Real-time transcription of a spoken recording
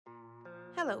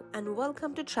Hello and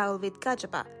welcome to Travel with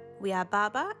Gajaba. We are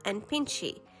Baba and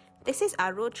Pinchy. This is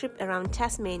our road trip around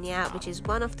Tasmania, which is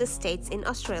one of the states in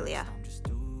Australia.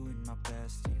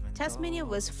 Tasmania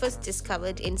was first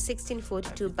discovered in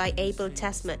 1642 by Abel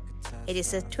Tasman. It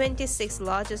is the 26th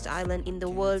largest island in the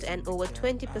world and over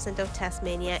 20% of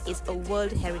Tasmania is a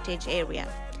World Heritage Area.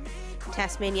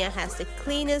 Tasmania has the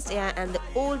cleanest air and the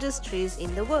oldest trees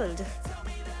in the world.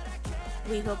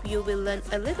 We hope you will learn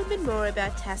a little bit more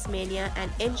about Tasmania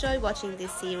and enjoy watching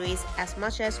this series as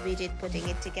much as we did putting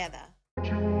it together.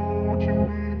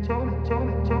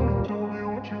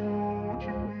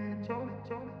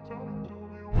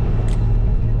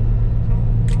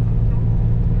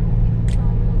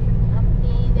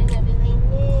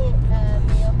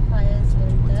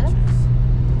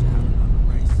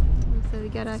 So we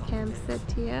got our camp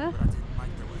set here.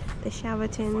 The shower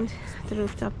tent, the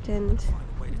rooftop tent.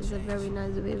 There's a very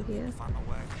nice view here.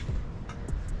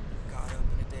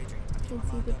 You can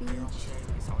see the beach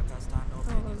on this side.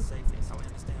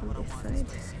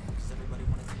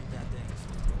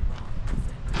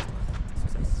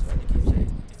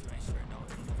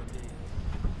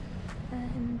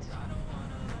 And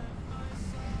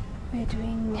we're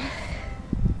doing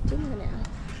dinner now.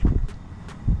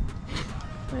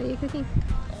 What are you cooking?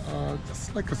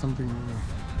 Just like something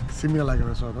similar like a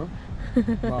risotto.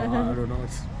 But I don't know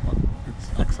it's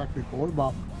exactly called,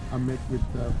 but I make with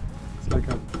it's like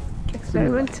a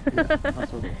experiment. Yeah,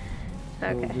 risotto.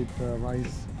 Okay. So with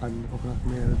rice and coconut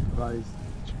milk, rice,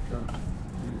 chicken,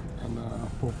 and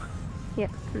pork. Yeah,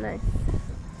 nice.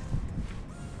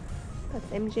 That's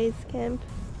MJ's camp.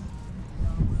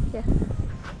 Yeah.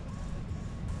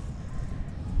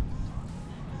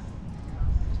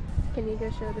 Can you go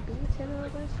show the beach and all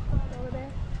this over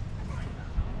there?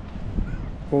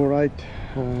 Alright,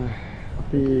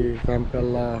 අපි camp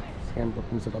කරලා camp එකක්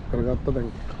set up කරගත්තා. දැන්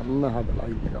කන්න හදලා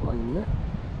ඉන්න ගමන් ඉන්නේ.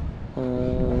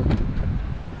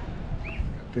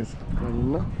 ටෙස්ට් කරගෙන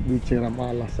ඉන්න. බීච් එක නම්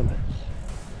මහා ලස්සනයි.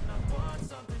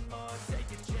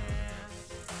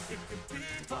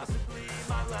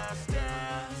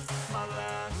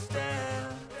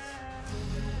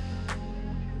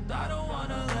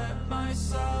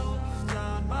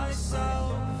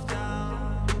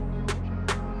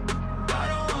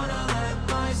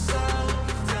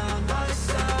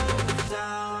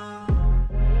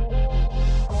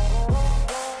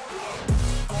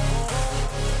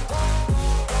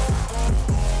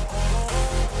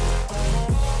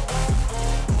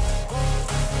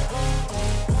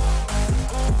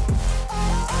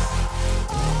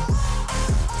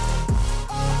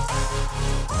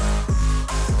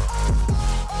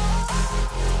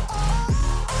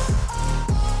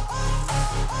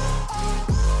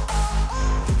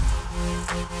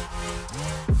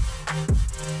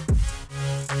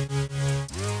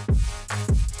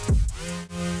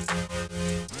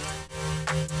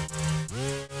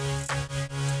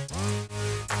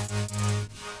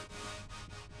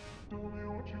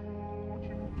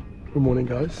 Good morning,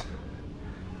 guys.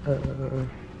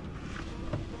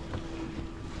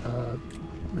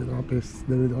 Meidän apis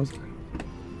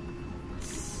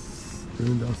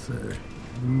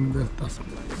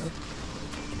Tasmania.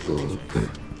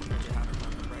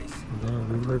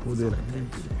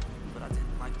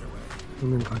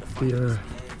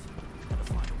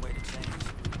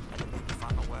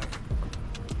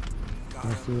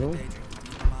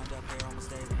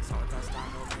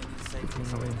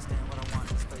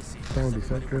 Sound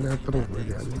decide කරන අතර කොහෙද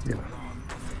යන්නේ කියලා.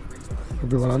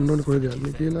 අපි බලන්න ඕනේ කොහෙද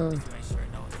යන්නේ කියලා.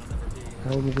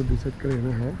 හැම මොකද decide කරේ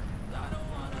නැහැ.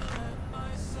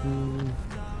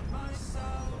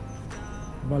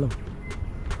 බලමු.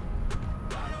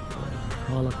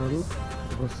 කාලා කරලා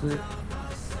ඊට පස්සේ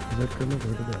decide කරන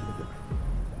කොහෙද යන්නේ කියලා.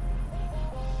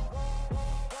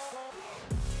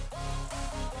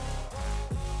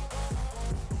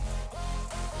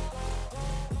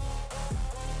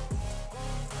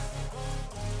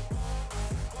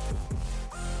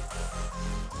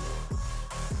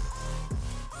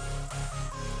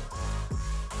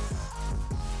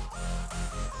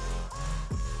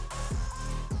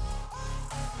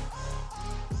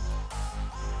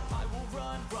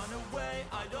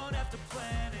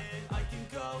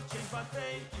 Change my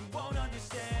fate, you won't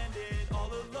understand it.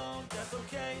 All alone, that's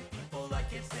okay. People I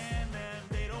can't stand them.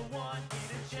 They don't want me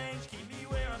to change, keep me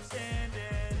where I'm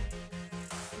standing.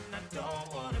 And I don't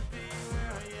wanna be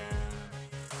where I am.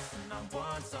 And I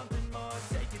want something more,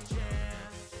 take a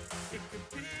chance. It could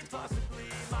be possibly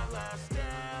my last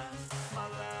dance, my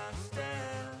last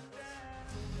dance.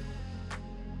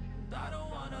 And I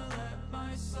don't wanna let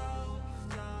myself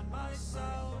down,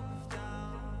 myself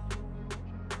down.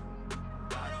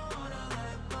 I don't wanna let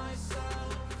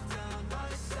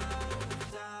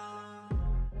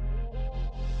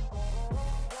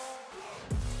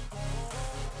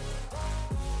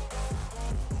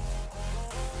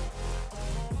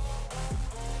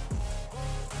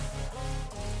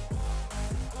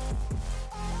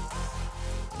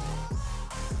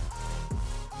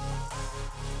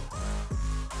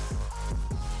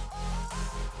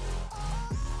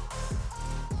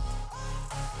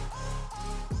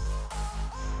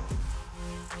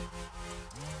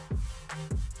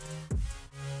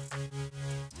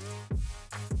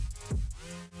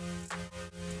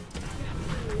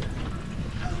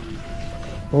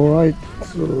Alright,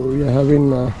 so we are having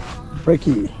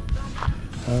brekkie,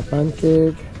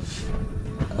 pancake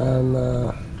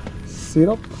and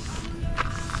syrup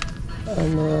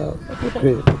and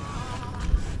grape.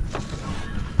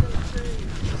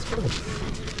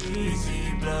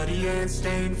 Easy, bloody hands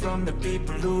stained from the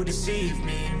people who deceive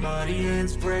me. Muddy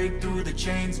hands break through the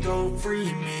chains, go free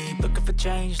me. Looking for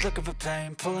change, looking for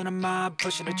pain, pulling a mob,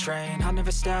 pushing a train. I'll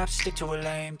never stop, stick to a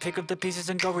lane, pick up the pieces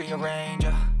and go rearrange.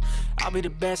 I'll be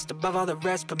the best above all the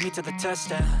rest, put me to the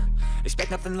test and expect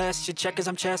nothing less. Your check as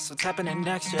I'm chess, what's happening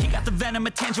next? Yeah. He got the venom,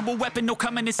 a tangible weapon, no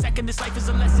coming in second. This life is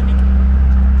a lesson.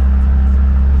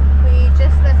 We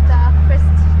just left our first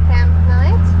camp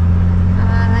night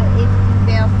in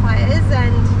Bay of Fires,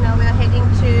 and now we are heading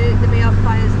to the Bay of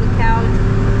Fires lookout,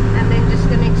 and then just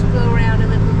going to explore around a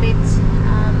little bit,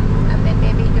 and then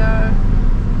maybe go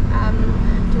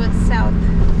towards south.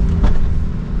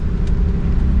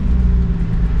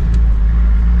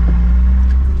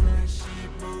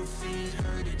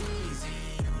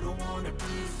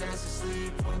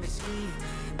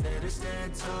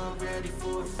 Ready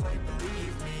for a fight,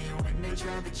 believe me. When they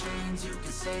try the chains, you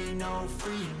can say no,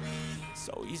 free me.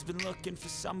 So he's been looking for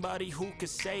somebody who could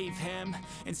save him,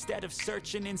 instead of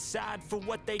searching inside for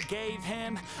what they gave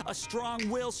him. A strong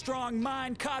will, strong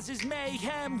mind causes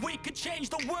mayhem. We could change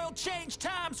the world, change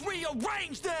times,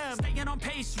 rearrange them. Staying on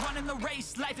pace, running the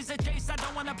race. Life is a chase, I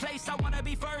don't want a place. I wanna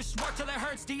be first, work till it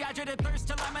hurts, dehydrated thirst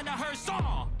till I'm in a hearse.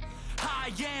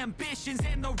 High ambitions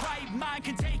and the right mind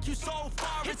can take you so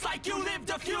far. It's like you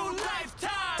lived a few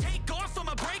lifetimes. Take off from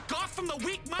a break off from the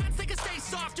weak minds. They can stay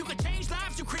soft. You can change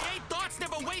lives. You create thoughts.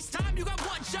 Never waste time. You got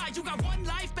one shot. You got one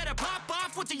life. Better pop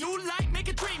off. What do you like? Make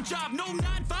a dream job. No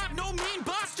 9-5. No mean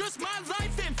boss. Just my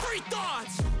life and free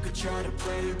thoughts. You could try to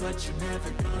play, but you're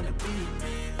never gonna beat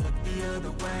me. Look the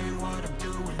other way. What I'm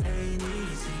doing ain't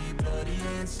easy. Bloody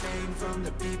hands stained from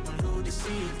the people who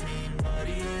deceive me.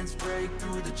 Muddy hands break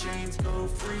through the chains, go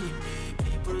free me.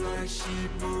 People like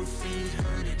sheep move feet,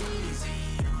 hurt it easy.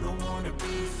 You don't wanna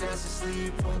be fast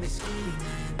asleep when they scheming.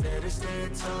 Better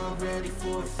stand tall, ready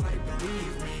for a fight,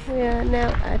 believe me. We are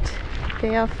now at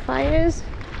Bay of Fires,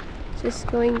 just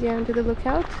going down to the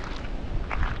lookout.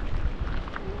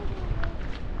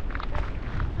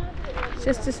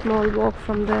 Just a small walk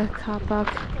from the car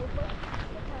park.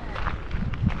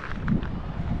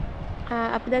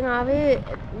 අපි දැන් ආවේ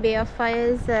Bay of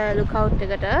Fires lookout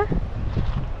එකට.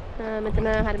 මෙතන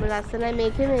හරිම ලස්සනයි.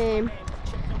 මේකේ මේ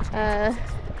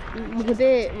මුහුදේ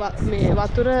මේ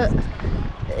වතුර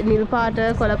නිල් පාට,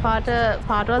 කොළ පාට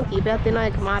පාටවල් කීපයක් තියෙනවා.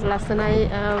 ඒක මාර ලස්සනයි.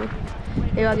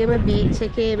 ඒ වගේම බීච්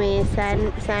එකේ මේ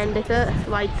සෑන්ඩ් එක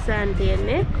white sand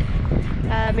තියෙන්නේ.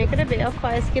 මේකට Bay of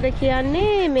Fires කියලා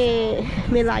කියන්නේ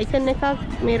මේ lichen එකක්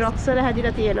මේ rocks වල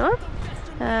හැදිලා තියෙනවා.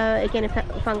 ඒ කියන්නේ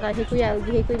ෆංගස් එකකුයි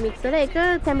ඇල්ගී එකකුයි මික්ස් කරලා ඒක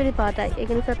තැඹිලි පාටයි. ඒක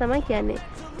නිසා තමයි කියන්නේ.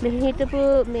 මෙහි හිටපු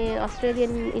මේ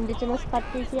ඔස්ට්‍රේලියන් ඉන්ඩිජිනස්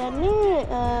කට්ටිය කියන්නේ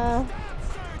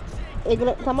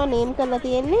ඒගොල්ලෝ තමයි නේම් කරලා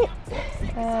තියෙන්නේ.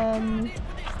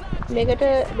 මේකට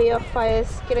Bay of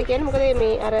Fires කියලා කියන්නේ මොකද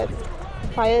මේ අර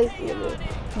fires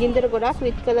ගින්දර ගොඩක්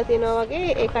ලිට් කරලා තියෙනවා වගේ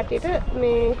ඒ කට්ටියට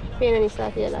මේ පේන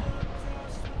නිසා කියලා.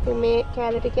 මේ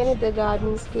කැලේට කියන්නේ The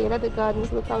Gardens කියලා. The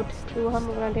Gardens lookout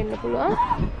කිව්වහම ඔයගලන්ට එන්න පුළුවන්.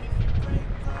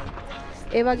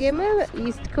 ඒ වගේම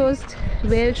ඊස්ට් කෝස්ට්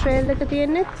වේල් ට්‍රේල් එක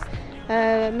තියෙන්නේ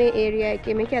මේ ඒරියා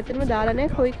එකේ. මේක ඇත්තටම දාලා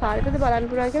නැහැ කොයි කාලෙටද බලන්න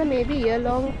පුළුවන් කියලා. මේබි year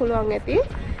long පුළුවන් ඇති.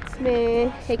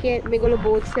 මේ එකේ මේගොල්ලෝ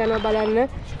බෝට්ස් යනවා බලන්න.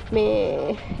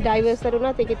 මේ ඩයිවර්ස්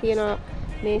වරුණත් ඒකේ තියෙනවා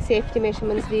මේ සේෆ්ටි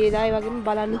මෙෂර්මන්ට්ස් දීලා. ඒ වගේම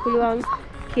බලන්න පුළුවන්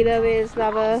killer whales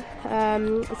ලව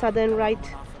southern right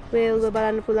whale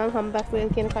බලන්න පුළුවන්. humpback whale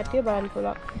කියන කට්ටිය බලන්න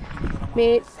පුළුවන්.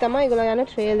 මේ තමයි ඒගොල්ලෝ යන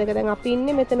ට්‍රේල් එක. දැන් අපි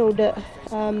ඉන්නේ මෙතන උඩ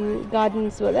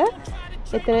gardens වල.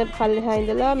 එතන පල්ලෙහා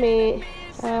ඉඳලා මේ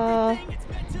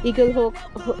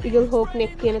Eagle Hawk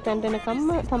Neck කියන තැනට එනකම්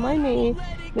තමයි මේ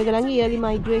මේගොල්ලන්ගේ yearly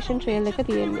migration trail එක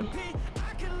තියෙන්නේ.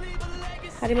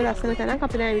 හරිම ලස්සන තැනක්.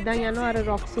 අපි දැන් ඉඳන් යනවා අර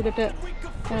rocks උඩට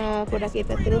පොඩක් ඒ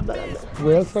පැත්තට බලන්න.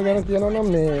 Whales ගැන කියනවා නම්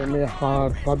මේ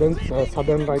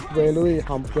southern right whale උයි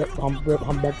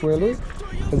humpback whale උයි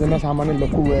එදෙන සාමාන්‍ය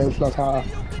ලොකු whales ලා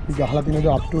ගහලා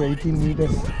තියෙනවා up to 18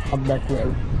 meters humpback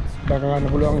whale. දැක ගන්න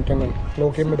පුළුවන් කියන්නේ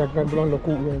ලෝකෙම දැක ගන්න පුළුවන්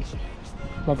ලොකු whales.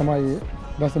 තමයි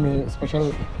දැස් මේ ස්පෙෂල්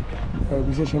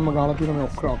විශේෂයෙන්ම ගහලා තියෙන මේ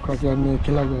ඔක්‍රා කියන්නේ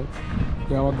කෙලගේ.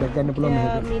 ඒවත් දැක ගන්න පුළුවන්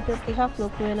මෙහෙට. මීටර් 30ක්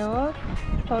ලොකු වෙනවා.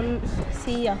 ටොන්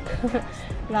 100ක්.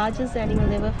 largest animal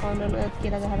ever found on earth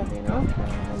කියලා ගහලා තියෙනවා.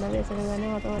 මම මේක ගන්නේ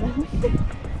මට වඩා.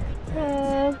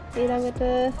 ඊළඟට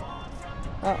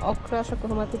ඔක්‍රාස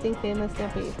කොහොමද ඉතින් famous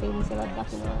අපි ෆිල්ම්ස් එකක්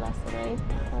දකිනවා ලස්සනයි.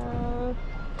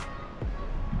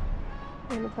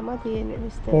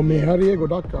 මේ හරිය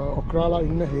ගොඩක් ඔක්‍රාලා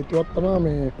ඉන්න හේතුවක් තමයි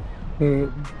මේ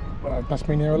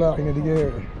ටස්මේනියා වල අයින දිගේ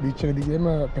බීච් එක දිගේම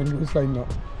පෙන්ගුයින්ස්ලා ඉන්නවා.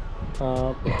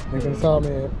 ඒක නිසා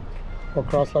මේ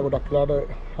ඔක්‍රාස්ලා ගොඩක් වෙලාට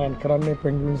හාන් කරන්නේ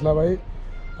පෙන්ගුයින්ස්ලා වයි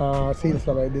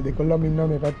සීල්ස්ලා වයි දෙකොල්ලම ඉන්නවා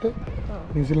මේ පැත්තේ.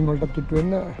 නිව්සීලන්ත වලටත් කිට්ටු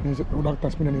වෙන්න ගොඩක්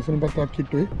ටස්මේනියා නිව්සීලන්ත පැත්තට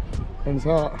කිට්ටුයි. ඒ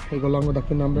නිසා ඒගොල්ලන්ව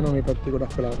දකින්න හම්බ වෙනවා මේ පැත්තේ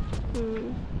ගොඩක් වෙලාවට.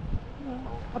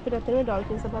 අපිට ඇත්තටම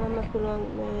ඩොල්ෆින්ස් බලන්න පුළුවන්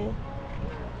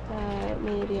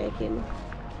මේ ඒරියා එකේම.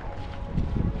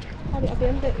 හරි අපි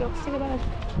යන්න රොක්ස් එක බලන්න.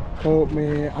 ඔව්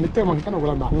මේ අනිත් එක මම හිතන්නේ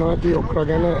ඔයගොල්ලෝ දන්නවා ඇති ඔක්‍රා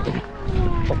ගැන.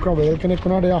 ඔක්‍රා වේල් කෙනෙක්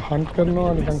වුණාට එයා හන්ට් කරනවා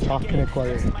නිකන් ෂාක් කෙනෙක්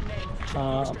වගේ.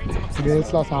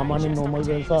 වේල්ස්ලා සාමාන්‍යයෙන් නෝමල්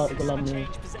වේල්ස්ලා ඒගොල්ලන් මේ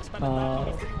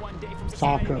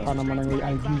ෂාක් අනමනගේ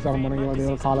අයිගීස් අනමනගේ වගේ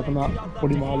දේවල් කාලා තමයි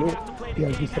පොඩි මාළු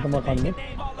අයිගීස් තමයි කන්නේ.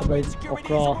 හැබැයි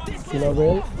ඔක්‍රා කිලර්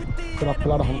වේල් ගොඩක්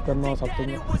වෙලාට හන්ට් කරනවා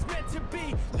සතුන්.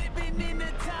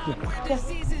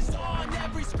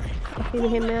 අපි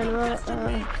මෙහෙම යනවා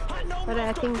අර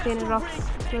ඇතින් තියෙන රොක්ස්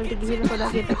වලට ගිහින්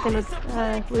පොඩක් පැත්තෙනුත්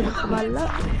වීඩියෝ බලලා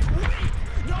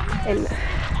එන්න.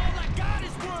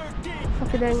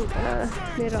 අපි දැන්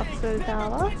මේ රොක්ස් වලට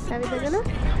ආවා ඇවිදගෙන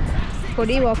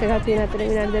පොඩි වෝක් එකක් තියෙන අතර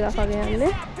විනාඩි දෙකක් වගේ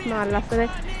යන්නේ. මාර ලස්සන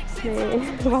මේ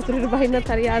වතුරට බහින්නත්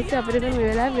හරි ආසයි අපිට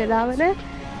මේ වෙලාව නැහැ.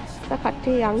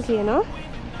 කට්ටිය යන් කියනවා.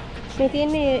 මේ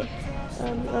තියෙන්නේ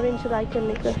ඔරෙන්ජ් ලයිකන්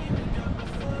එක.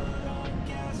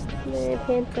 මේ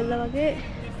පේන්ට් කළා වගේ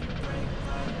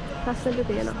ලස්සනට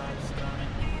තියෙනවා.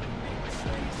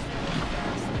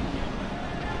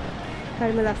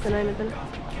 හරිම ලස්සනයි මෙතන.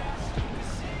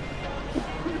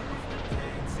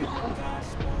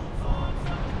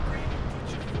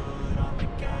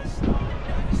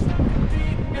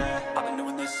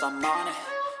 I'm on it,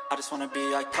 I just wanna be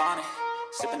iconic.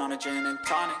 Sipping on a gin and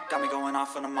tonic, got me going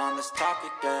off when I'm on this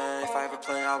topic, yeah. If I ever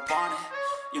play, I want it,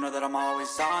 you know that I'm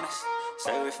always honest.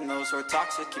 Stay away from those who are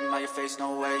toxic, keep them out your face, no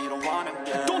way, you don't want them,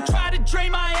 yeah. Don't try to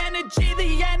drain my energy, the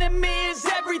enemy is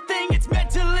everything. It's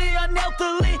mentally,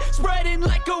 unhealthily, spreading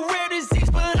like a rare disease.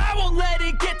 But I won't let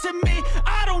it get to me,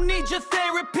 I don't need your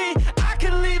therapy. I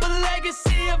can leave a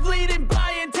legacy of leading by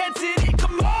intensity.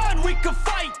 Come on, we can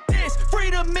fight this,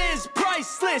 freedom is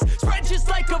priceless. Spread just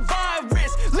like a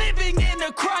virus, living in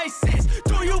a crisis.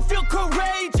 Do you feel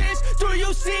courageous? Do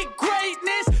you seek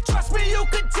greatness? Trust me, you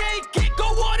can take it, go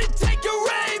on and take your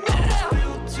aim. I was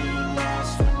built to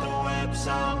last with the webs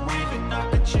I'm weaving. I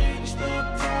could change the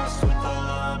past with all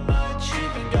I'm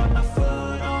achieving. Got my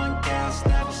foot on gas,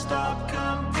 never stop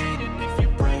competing. If you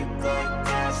break like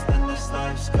glass, then this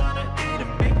life's gonna eat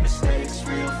 'em. Make mistakes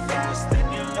real fast, then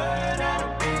you learn how to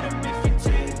beat 'em. If you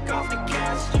take off the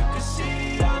gas, you can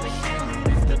see all the healing.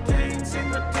 If the pain's in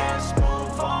the past,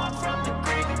 move on from the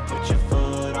grave and put your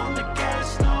foot on the gas.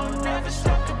 No, never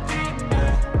stop competing,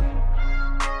 yeah.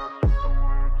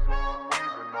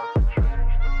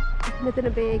 මෙතන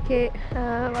බේකේ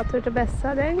වතුරට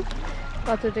බැස්සා දැන්.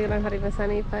 වතුරට ගලන් හරිම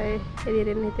සනීපයි.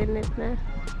 එළියෙන් හිතෙන්නෙත් නෑ.